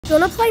you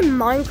want to play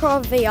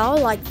Minecraft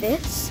VR like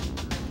this,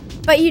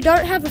 but you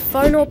don't have a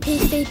phone or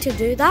PC to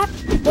do that,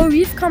 well,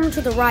 you've come to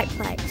the right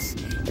place.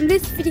 In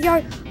this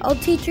video, I'll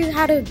teach you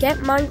how to get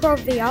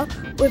Minecraft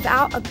VR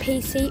without a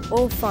PC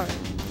or phone.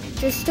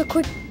 Just a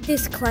quick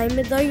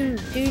disclaimer though, you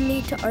do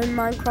need to own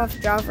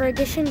Minecraft Java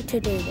Edition to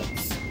do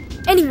this.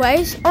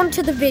 Anyways, on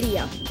to the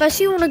video.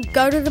 First you want to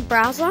go to the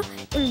browser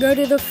and go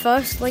to the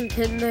first link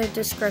in the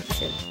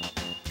description.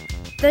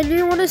 Then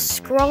you want to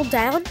scroll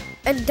down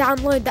and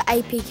download the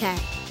APK.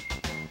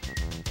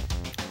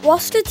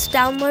 Whilst it's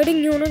downloading,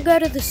 you want to go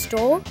to the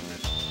store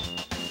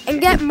and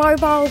get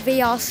Mobile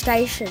VR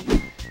Station.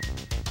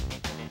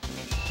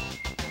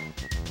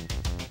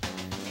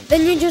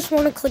 Then you just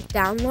want to click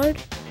download.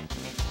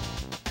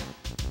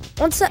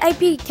 Once the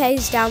APK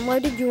is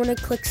downloaded, you want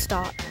to click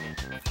start.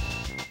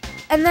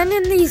 And then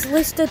in these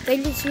list of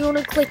things, you want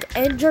to click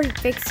Android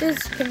Fixes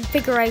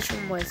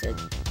Configuration Wizard.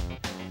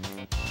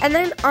 And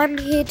then I'm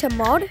here to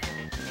mod,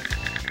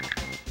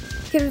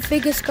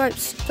 configure scope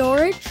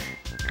storage,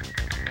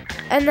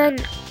 and then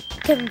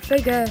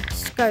configure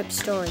scope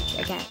storage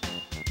again.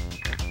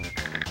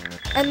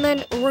 And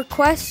then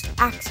request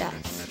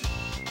access.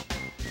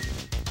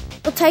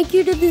 It'll take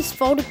you to this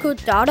folder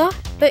called data,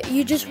 but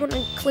you just want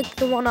to click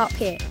the one up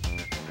here.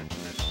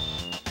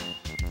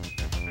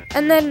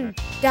 And then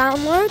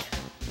download.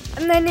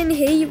 And then in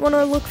here you want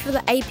to look for the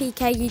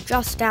APK you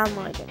just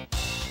downloaded.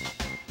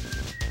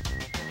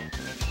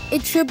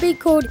 It should be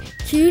called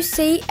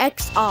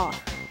QCXR.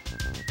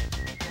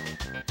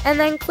 And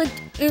then click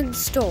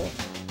install.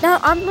 Now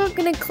I'm not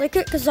going to click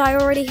it because I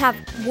already have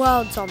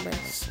worlds on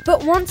this.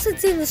 But once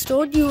it's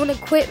installed, you want to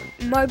quit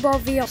Mobile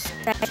VR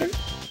Station.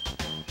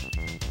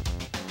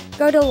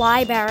 Go to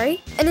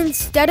library. And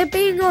instead of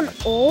being on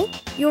all,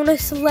 you want to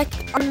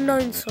select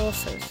unknown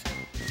sources.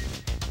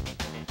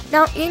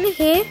 Now in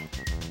here,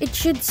 it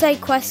should say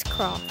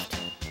Questcraft.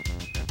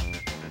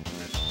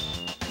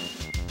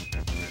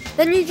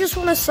 Then you just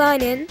want to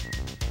sign in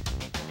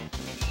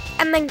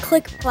and then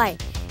click play.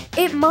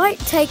 It might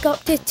take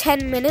up to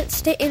 10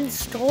 minutes to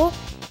install,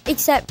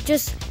 except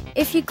just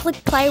if you click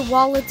play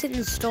while it's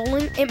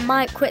installing, it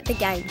might quit the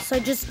game. So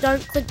just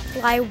don't click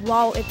play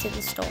while it's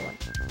installing.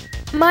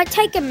 It might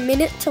take a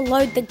minute to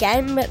load the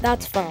game, but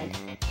that's fine.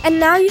 And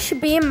now you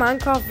should be in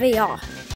Minecraft VR.